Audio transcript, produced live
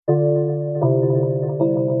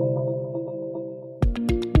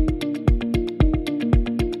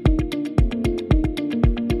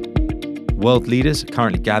World leaders are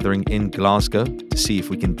currently gathering in Glasgow to see if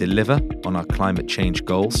we can deliver on our climate change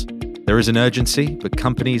goals. There is an urgency, but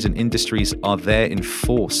companies and industries are there in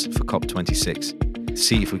force for COP26 to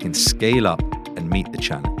see if we can scale up and meet the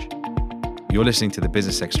challenge. You're listening to the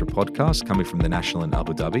Business Extra podcast coming from the National in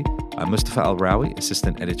Abu Dhabi. I'm Mustafa Al-Rawi,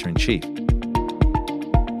 Assistant Editor-in-Chief.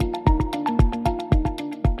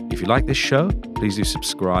 If you like this show, please do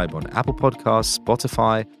subscribe on Apple Podcasts,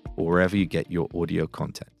 Spotify, or wherever you get your audio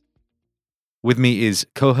content. With me is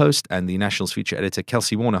co-host and the National's feature editor,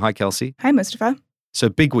 Kelsey Warner. Hi, Kelsey. Hi, Mustafa. So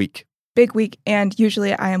big week. Big week, and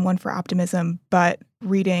usually I am one for optimism, but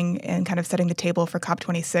reading and kind of setting the table for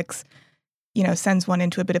COP26, sends one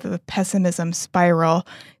into a bit of a pessimism spiral.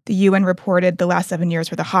 The UN reported the last 7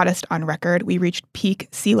 years were the hottest on record. We reached peak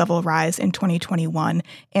sea level rise in 2021,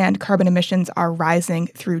 and carbon emissions are rising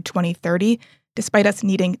through 2030, despite us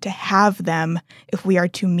needing to have them if we are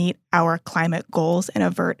to meet our climate goals and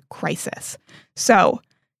avert crisis. So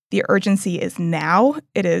the urgency is now.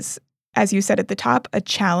 It is, as you said at the top, a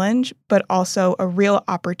challenge, but also a real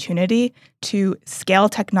opportunity to scale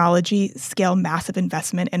technology, scale massive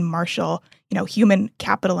investment, and marshal, human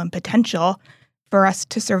capital and potential for us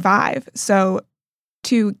to survive. So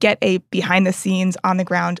to get a behind-the-scenes,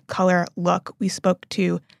 on-the-ground color look, we spoke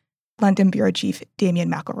to London Bureau Chief Damien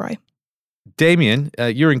McElroy. Damien,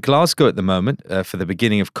 you're in Glasgow at the moment for the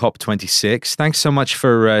beginning of COP26. Thanks so much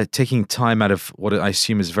for taking time out of what I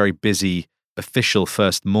assume is a very busy official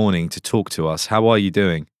first morning to talk to us. How are you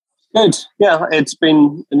doing? Good. Yeah, it's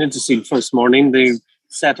been an interesting first morning. The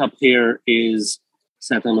setup here is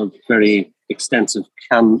set on a very extensive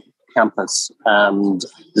campus, and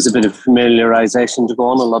there's a bit of familiarization to go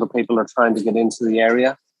on. A lot of people are trying to get into the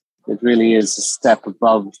area. It really is a step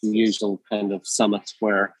above the usual kind of summit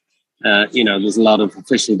where, there's a lot of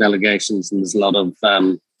official delegations and there's a lot of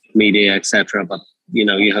media, etc. But,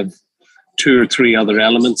 you have 2 or 3 other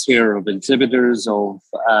elements here of exhibitors, of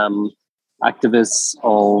activists,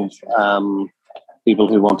 of people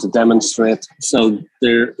who want to demonstrate. So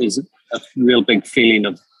there is a real big feeling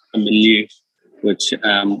of a milieu, which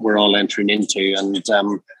we're all entering into. And,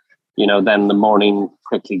 then the morning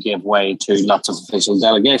quickly gave way to lots of official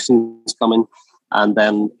delegations coming. And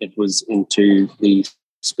then it was into the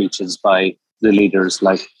speeches by the leaders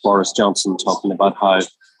like Boris Johnson talking about how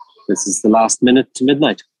this is the last minute to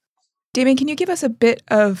midnight. Damien, can you give us a bit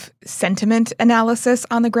of sentiment analysis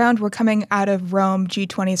on the ground? We're coming out of Rome,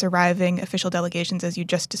 G20's arriving, official delegations, as you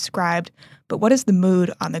just described. But what is the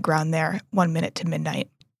mood on the ground there, 1 minute to midnight?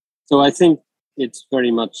 So I think it's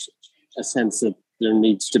very much a sense that there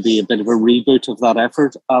needs to be a bit of a reboot of that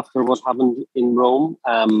effort after what happened in Rome.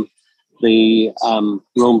 The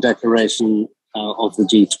Rome Declaration of the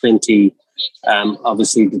G20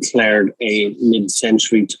 obviously declared a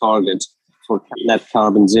mid-century target for net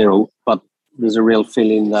carbon zero, but there's a real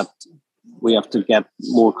feeling that we have to get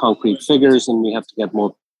more concrete figures and we have to get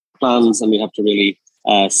more plans and we have to really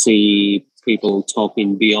see people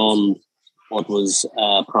talking beyond what was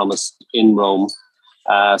promised in Rome.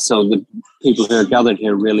 So the people who are gathered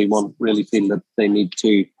here really feel that they need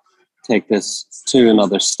to take this to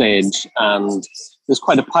another stage, and there's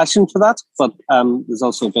quite a passion for that, but there's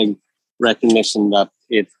also a big recognition that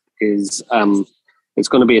it is it's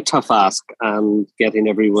going to be a tough ask, and getting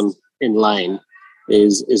everyone in line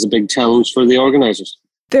is a big challenge for the organizers.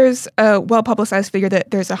 There's a well-publicized figure that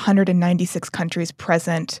there's 196 countries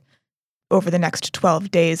present over the next 12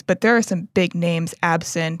 days, but there are some big names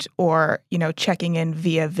absent or, checking in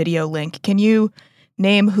via video link. Can you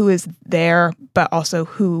name who is there, but also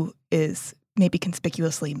who is maybe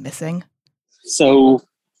conspicuously missing? So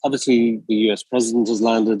obviously the US president has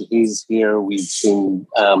landed. He's here. We've seen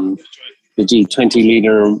the G20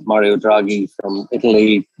 leader, Mario Draghi from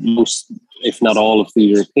Italy. Most, if not all of the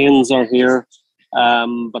Europeans are here.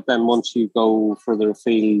 But then once you go further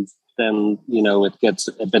afield, then, it gets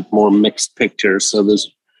a bit more mixed picture. So there's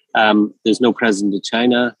no president of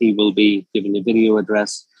China. He will be giving a video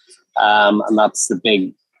address. And that's the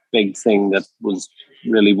big thing that was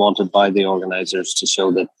really wanted by the organizers, to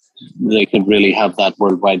show that they could really have that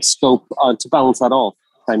worldwide scope. To balance that off,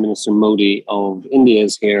 Prime Minister Modi of India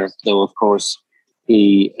is here, though, of course,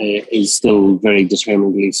 he is still very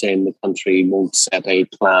determinedly saying the country won't set a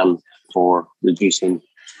plan for reducing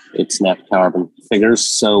its net carbon figures.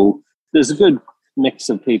 So there's a good mix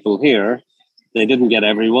of people here. They didn't get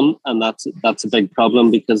everyone, and that's a big problem,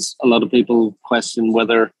 because a lot of people question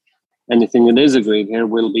whether anything that is agreed here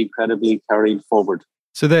will be credibly carried forward.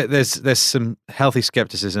 So there's some healthy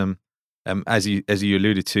skepticism, as you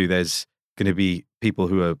alluded to. There's going to be people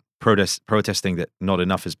who are protesting that not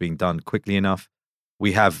enough is being done quickly enough.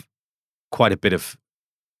 We have quite a bit of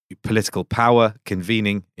political power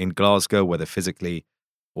convening in Glasgow, whether physically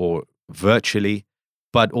or virtually.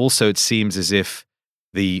 But also it seems as if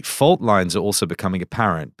the fault lines are also becoming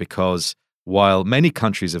apparent, because while many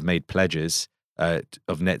countries have made pledges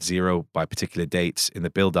of net zero by particular dates in the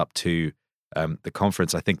build up to the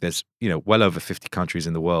conference, I think there's well over 50 countries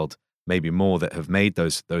in the world, maybe more, that have made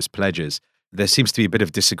those pledges. There seems to be a bit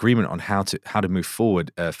of disagreement on how to move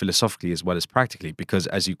forward philosophically as well as practically, because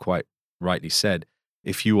as you quite rightly said,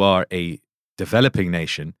 if you are a developing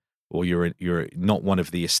nation, or you're not one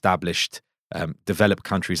of the established developed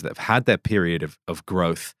countries that have had their period of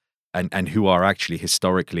growth and who are actually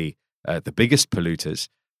historically the biggest polluters,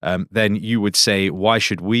 then you would say, why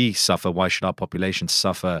should we suffer? Why should our population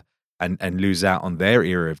suffer and lose out on their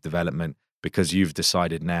era of development because you've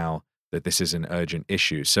decided now that this is an urgent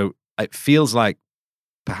issue? So it feels like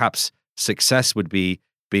perhaps success would be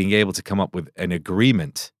being able to come up with an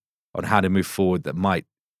agreement on how to move forward that might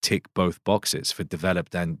tick both boxes for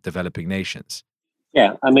developed and developing nations.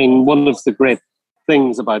 Yeah, I mean, one of the great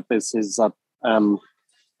things about this is that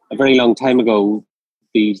a very long time ago,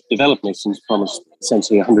 the developed nations promised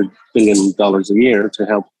essentially $100 billion a year to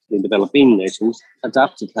help the developing nations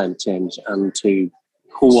adapt to climate change and to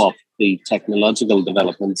co-opt the technological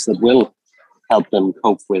developments that will help them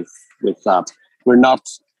cope with that. We're not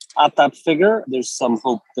at that figure. There's some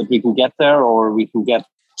hope that we can get there, or we can get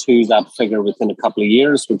to that figure within a couple of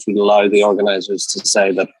years, which would allow the organisers to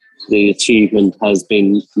say that the achievement has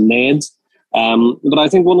been made. But I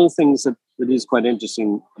think one of the things that is quite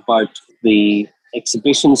interesting about the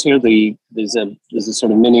exhibitions here, there's a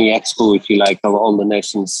sort of mini expo, if you like, of all the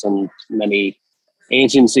nations, and many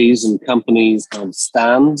agencies and companies have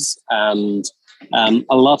stands, and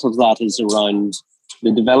a lot of that is around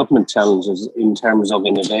the development challenges in terms of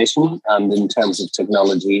innovation and in terms of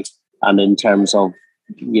technology and in terms of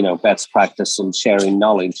best practice and sharing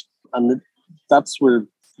knowledge. And that's where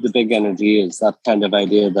the big energy is, that kind of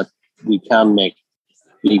idea that we can make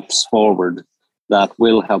leaps forward that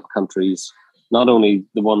will help countries, not only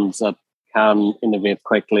the ones that can innovate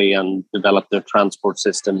quickly and develop their transport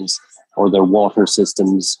systems or their water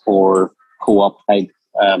systems or co-opt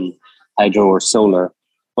hydro or solar,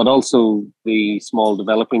 but also the small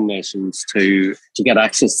developing nations to get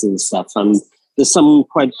access to this stuff. And there's some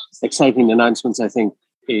quite exciting announcements, I think,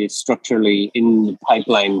 structurally in the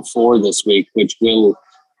pipeline for this week, which will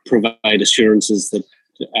provide assurances that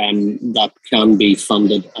that can be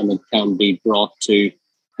funded and it can be brought to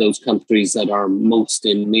those countries that are most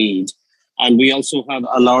in need. And we also have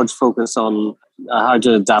a large focus on how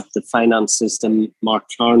to adapt the finance system. Mark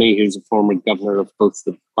Carney, who's a former governor of both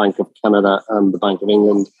the Bank of Canada and the Bank of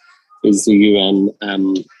England, is the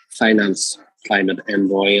UN finance climate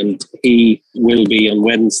envoy, and he will be on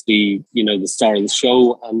Wednesday, the star of the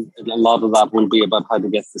show, and a lot of that will be about how to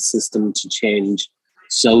get the system to change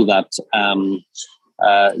so that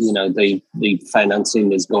the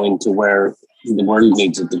financing is going to where the world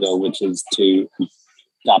needs it to go, which is to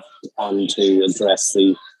adapt and to address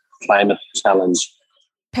the climate challenge.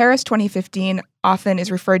 Paris 2015 often is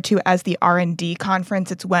referred to as the R&D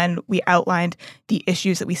conference. It's when we outlined the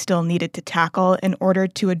issues that we still needed to tackle in order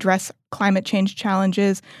to address climate change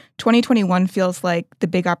challenges. 2021 feels like the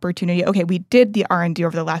big opportunity. Okay, we did the R&D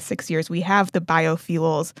over the last 6 years. We have the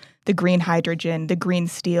biofuels, the green hydrogen, the green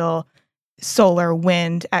steel, solar,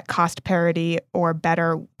 wind at cost parity or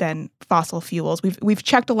better than fossil fuels. We've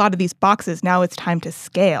checked a lot of these boxes. Now it's time to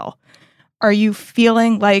scale. Are you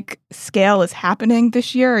feeling like scale is happening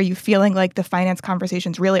this year? Are you feeling like the finance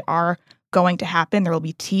conversations really are going to happen? There will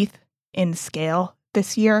be teeth in scale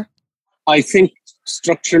this year? I think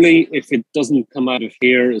structurally, if it doesn't come out of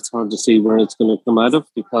here, it's hard to see where it's going to come out of,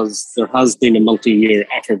 because there has been a multi-year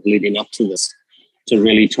effort leading up to this to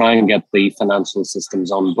really try and get the financial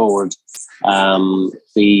systems on board.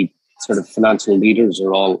 The sort of financial leaders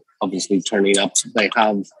are all obviously turning up. They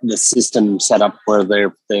have the system set up where they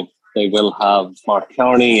will have Mark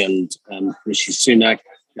Carney and Rishi Sunak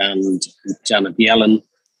and Janet Yellen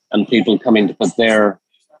and people coming to put their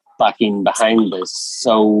backing behind this.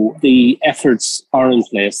 So the efforts are in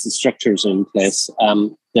place, the structures are in place.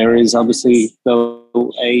 There is obviously,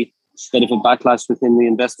 though, a bit of a backlash within the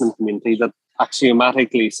investment community that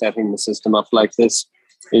axiomatically setting the system up like this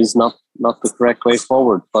is not the correct way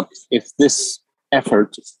forward. But if this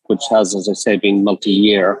effort, which has, as I say, been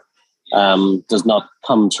multi-year, does not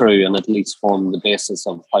come true and at least form the basis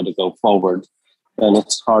of how to go forward, then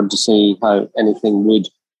it's hard to see how anything would.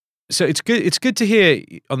 So it's good to hear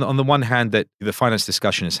on the one hand that the finance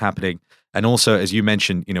discussion is happening, and also, as you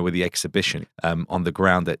mentioned, with the exhibition on the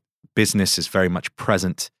ground, that business is very much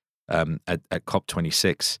present at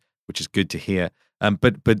COP26, which is good to hear.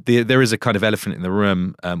 But there is a kind of elephant in the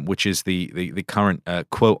room, which is the current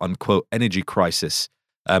quote unquote energy crisis.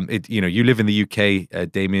 You live in the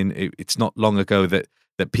UK, Damien. It's not long ago that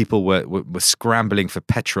people were scrambling for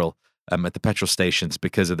petrol at the petrol stations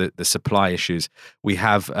because of the supply issues. We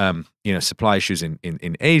have supply issues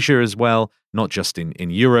in Asia as well, not just in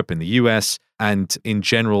Europe, in the US, and in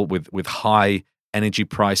general with high energy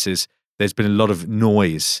prices. There's been a lot of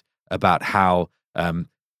noise about how, on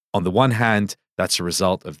the one hand, that's a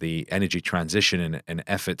result of the energy transition and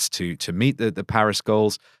efforts to meet the Paris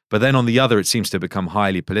goals. But then on the other, it seems to become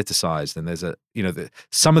highly politicized. And there's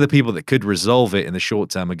some of the people that could resolve it in the short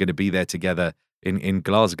term are going to be there together in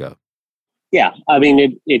Glasgow. Yeah, I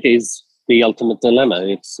mean, it is the ultimate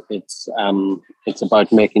dilemma. It's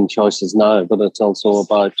about making choices now, but it's also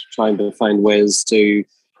about trying to find ways to,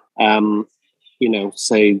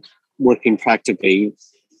 say, working practically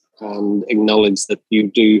and acknowledge that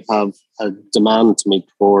you do have a demand to meet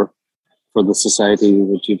for the society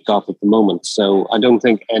that you've got at the moment. So I don't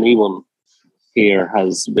think anyone here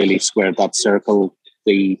has really squared that circle.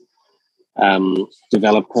 The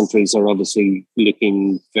developed countries are obviously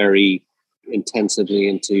looking very intensively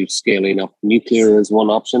into scaling up nuclear as one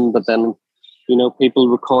option, but then, people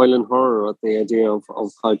recoil in horror at the idea of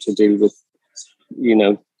how to deal with,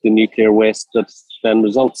 the nuclear waste that then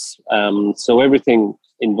results. So everything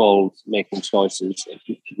involves making choices.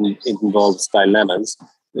 It involves dilemmas.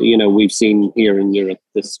 We've seen here in Europe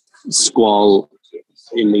this squall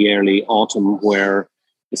in the early autumn where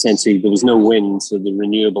essentially there was no wind, so the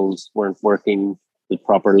renewables weren't working the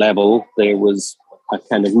proper level. There was a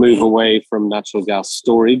kind of move away from natural gas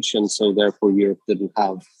storage, and so therefore Europe didn't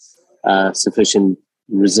have sufficient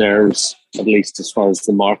reserves, at least as far as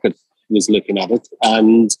the market was looking at it.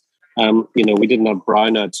 And, we didn't have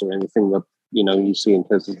brownouts or anything that, you see in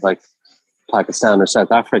places like Pakistan or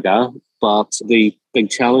South Africa. But the big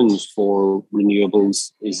challenge for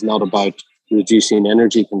renewables is not about reducing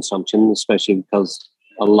energy consumption, especially because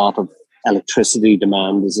a lot of electricity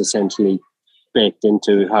demand is essentially baked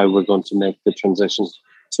into how we're going to make the transition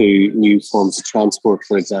to new forms of transport,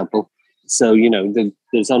 for example. So,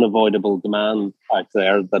 there's unavoidable demand out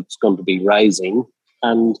there that's going to be rising,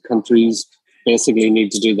 and countries basically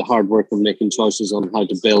need to do the hard work of making choices on how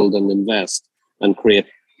to build and invest and create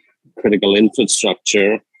critical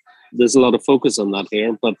infrastructure. There's a lot of focus on that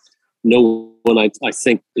here, but no one, I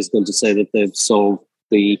think, is going to say that they've solved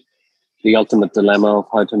the ultimate dilemma of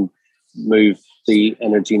how to move the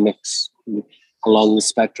energy mix along the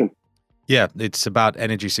spectrum. Yeah, it's about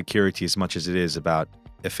energy security as much as it is about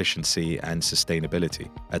efficiency and sustainability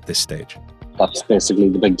at this stage. That's basically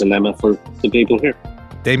the big dilemma for the people here.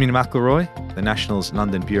 Damien McElroy, the National's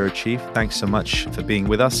London Bureau Chief, thanks so much for being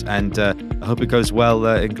with us, and I hope it goes well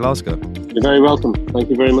in Glasgow. You're very welcome.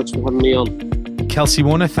 Thank you very much for having me on. Kelsey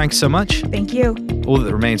Warner, thanks so much. Thank you. All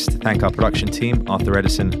that remains to thank our production team, Arthur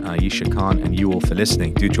Edison, Ayesha Khan, and you all for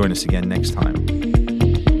listening. Do join us again next time.